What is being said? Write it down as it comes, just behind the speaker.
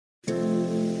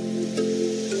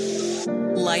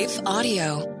Life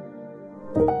Audio.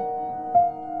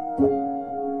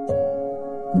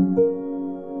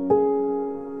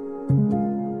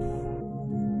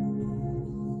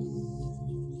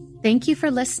 Thank you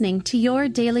for listening to Your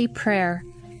Daily Prayer,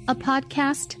 a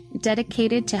podcast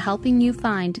dedicated to helping you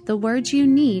find the words you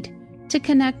need to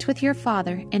connect with your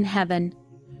Father in heaven.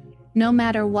 No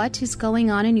matter what is going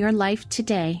on in your life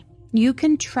today, you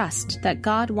can trust that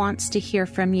God wants to hear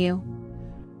from you.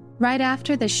 Right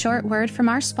after the short word from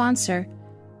our sponsor,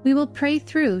 we will pray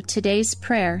through today's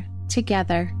prayer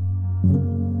together.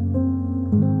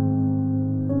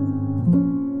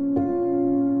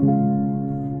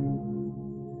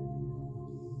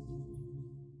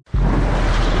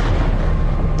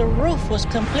 The roof was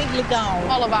completely gone.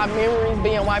 All of our memories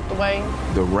being wiped away.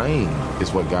 The rain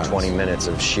is what got 20 minutes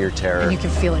of sheer terror. And you can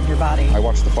feel it in your body. I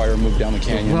watched the fire move down the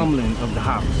canyon. The rumbling of the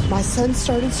house. My son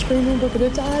started screaming, we're going to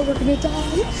die, we're going to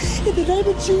die. In the name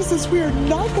of Jesus, we are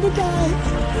not going to die.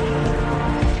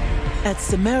 At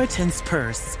Samaritan's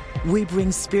Purse, we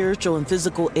bring spiritual and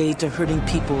physical aid to hurting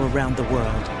people around the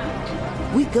world.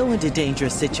 We go into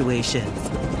dangerous situations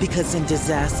because in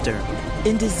disaster,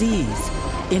 in disease,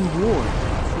 in war,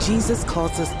 Jesus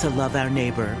calls us to love our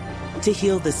neighbor, to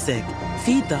heal the sick,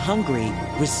 feed the hungry,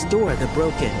 restore the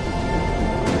broken.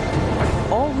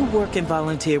 All who work and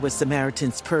volunteer with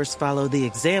Samaritan's Purse follow the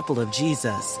example of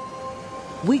Jesus.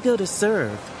 We go to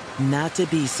serve, not to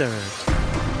be served.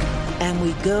 And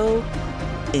we go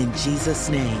in Jesus'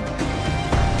 name.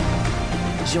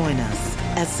 Join us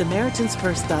at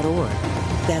SamaritansPurse.org.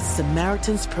 That's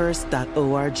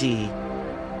SamaritansPurse.org.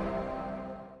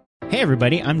 Hey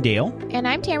everybody, I'm Dale. And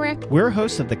I'm Tamara. We're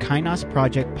hosts of the Kainos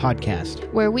Project podcast,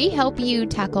 where we help you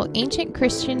tackle ancient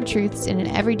Christian truths in an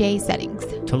everyday settings.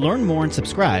 To learn more and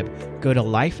subscribe, go to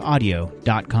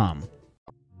lifeaudio.com.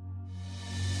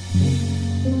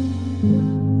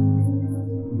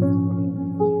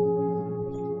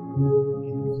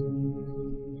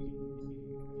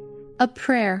 A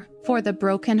Prayer for the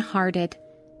Brokenhearted,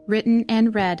 written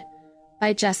and read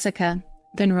by Jessica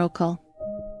Van Roekel.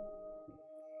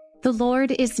 The Lord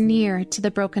is near to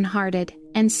the brokenhearted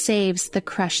and saves the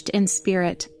crushed in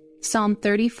spirit. Psalm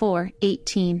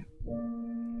 34:18.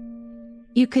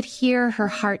 You could hear her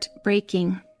heart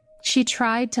breaking. She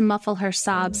tried to muffle her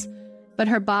sobs, but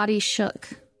her body shook.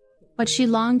 What she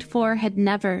longed for had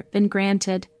never been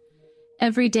granted.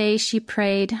 Every day she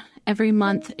prayed, every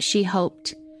month she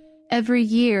hoped. Every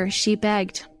year she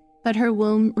begged, but her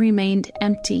womb remained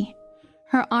empty.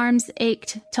 Her arms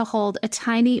ached to hold a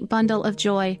tiny bundle of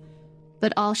joy,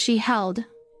 but all she held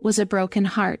was a broken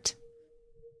heart.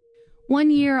 One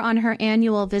year on her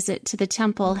annual visit to the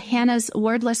temple, Hannah's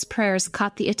wordless prayers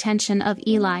caught the attention of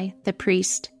Eli, the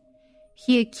priest.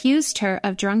 He accused her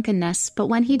of drunkenness, but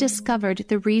when he discovered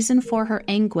the reason for her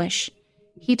anguish,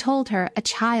 he told her a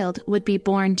child would be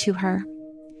born to her.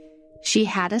 She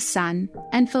had a son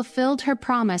and fulfilled her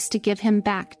promise to give him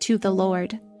back to the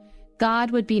Lord.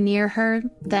 God would be near her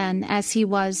then as he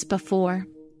was before.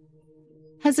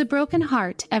 Has a broken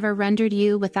heart ever rendered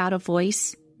you without a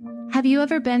voice? Have you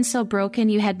ever been so broken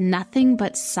you had nothing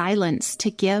but silence to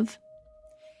give?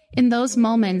 In those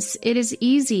moments, it is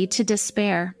easy to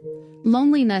despair.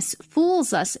 Loneliness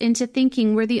fools us into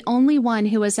thinking we're the only one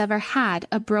who has ever had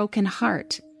a broken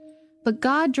heart. But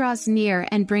God draws near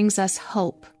and brings us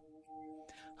hope.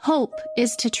 Hope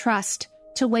is to trust,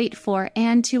 to wait for,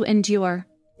 and to endure.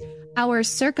 Our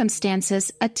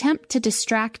circumstances attempt to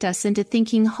distract us into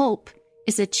thinking hope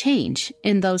is a change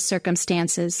in those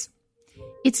circumstances.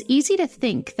 It's easy to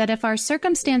think that if our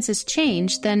circumstances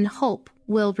change, then hope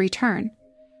will return.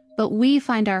 But we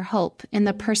find our hope in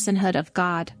the personhood of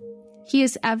God. He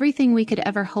is everything we could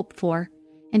ever hope for,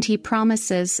 and He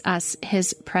promises us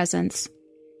His presence.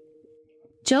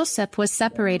 Joseph was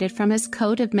separated from his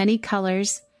coat of many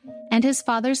colors and his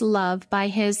father's love by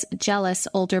his jealous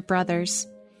older brothers.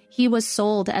 He was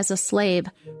sold as a slave,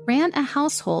 ran a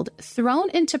household, thrown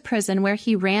into prison where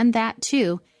he ran that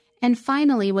too, and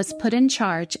finally was put in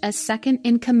charge as second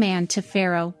in command to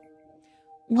Pharaoh.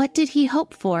 What did he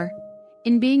hope for?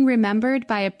 In being remembered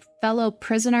by a fellow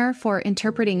prisoner for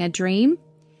interpreting a dream?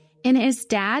 In his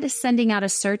dad sending out a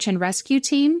search and rescue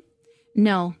team?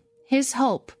 No, his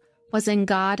hope was in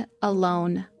God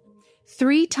alone.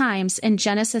 3 times in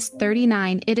Genesis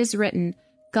 39 it is written,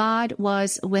 God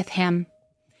was with him.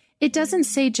 It doesn't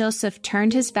say Joseph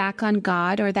turned his back on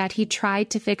God or that he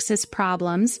tried to fix his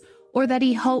problems or that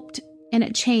he hoped in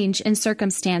a change in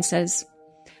circumstances.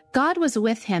 God was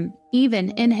with him even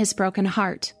in his broken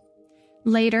heart.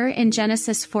 Later in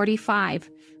Genesis 45,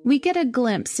 we get a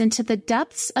glimpse into the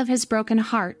depths of his broken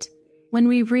heart when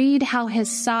we read how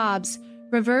his sobs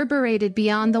reverberated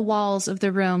beyond the walls of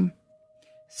the room.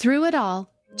 Through it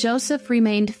all, Joseph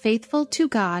remained faithful to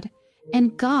God,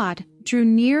 and God drew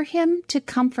near him to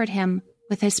comfort him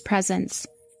with his presence.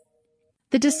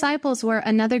 The disciples were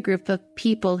another group of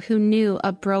people who knew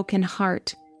a broken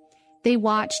heart. They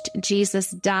watched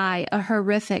Jesus die a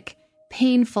horrific,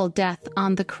 painful death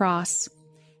on the cross.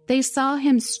 They saw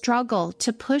him struggle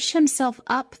to push himself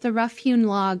up the rough-hewn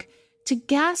log, to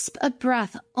gasp a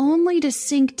breath only to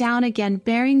sink down again,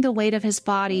 bearing the weight of his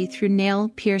body through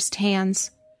nail-pierced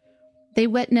hands. They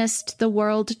witnessed the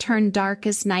world turn dark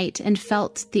as night and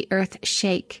felt the earth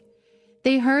shake.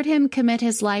 They heard him commit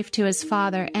his life to his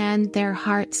Father, and their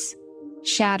hearts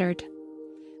shattered.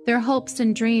 Their hopes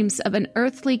and dreams of an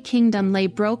earthly kingdom lay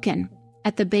broken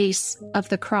at the base of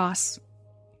the cross.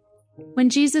 When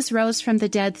Jesus rose from the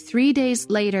dead 3 days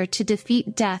later to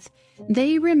defeat death,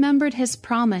 they remembered his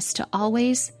promise to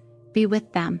always be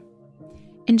with them.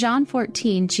 In John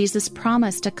 14, Jesus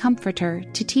promised a comforter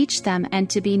to teach them and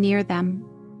to be near them.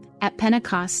 At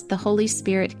Pentecost, the Holy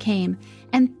Spirit came,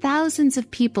 and thousands of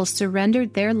people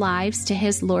surrendered their lives to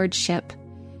his lordship.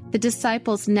 The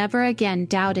disciples never again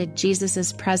doubted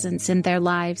Jesus' presence in their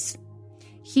lives.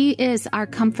 He is our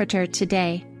comforter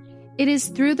today. It is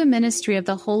through the ministry of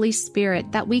the Holy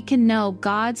Spirit that we can know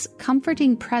God's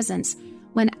comforting presence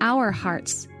when our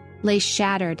hearts lay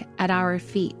shattered at our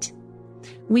feet.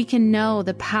 We can know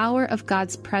the power of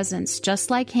God's presence just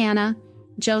like Hannah,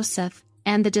 Joseph,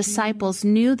 and the disciples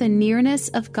knew the nearness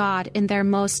of God in their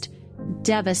most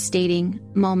devastating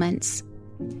moments.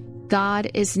 God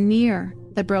is near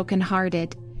the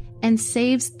brokenhearted and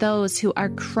saves those who are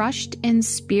crushed in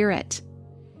spirit.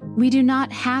 We do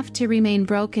not have to remain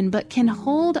broken, but can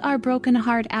hold our broken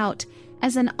heart out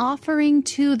as an offering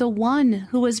to the one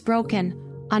who was broken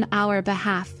on our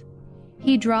behalf.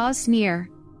 He draws near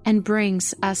and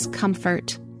brings us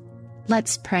comfort.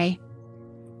 Let's pray.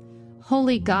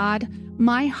 Holy God,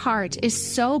 my heart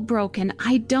is so broken,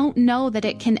 I don't know that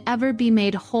it can ever be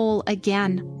made whole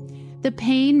again. The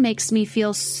pain makes me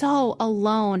feel so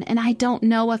alone, and I don't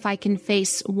know if I can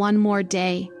face one more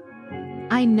day.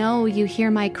 I know you hear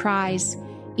my cries,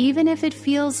 even if it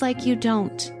feels like you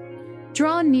don't.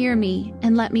 Draw near me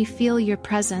and let me feel your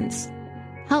presence.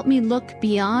 Help me look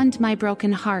beyond my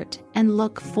broken heart and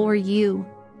look for you.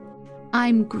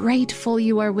 I'm grateful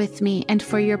you are with me and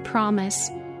for your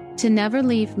promise to never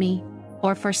leave me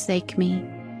or forsake me.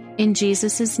 In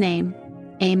Jesus' name,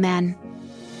 amen.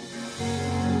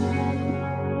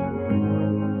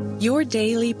 Your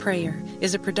Daily Prayer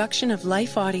is a production of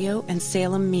Life Audio and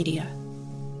Salem Media.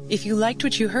 If you liked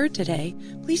what you heard today,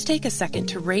 please take a second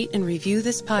to rate and review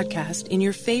this podcast in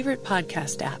your favorite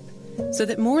podcast app so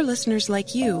that more listeners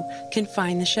like you can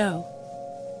find the show.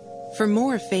 For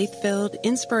more faith-filled,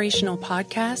 inspirational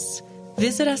podcasts,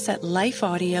 visit us at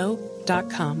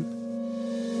lifeaudio.com.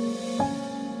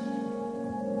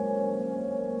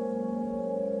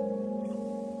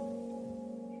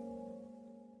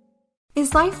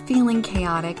 Is life feeling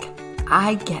chaotic?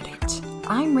 I get it.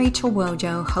 I'm Rachel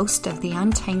Wojo, host of the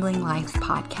Untangling Life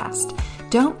podcast.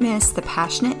 Don't miss the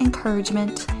passionate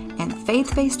encouragement and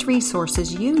faith-based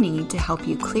resources you need to help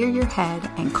you clear your head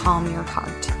and calm your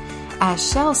heart.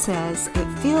 As Shell says,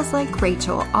 it feels like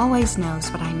Rachel always knows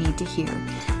what I need to hear.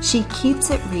 She keeps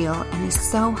it real and is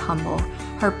so humble.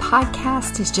 Her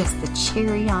podcast is just the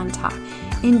cherry on top.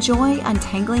 Enjoy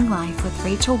Untangling Life with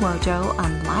Rachel Wojo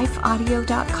on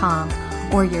lifeaudio.com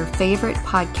or your favorite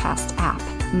podcast app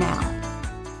now.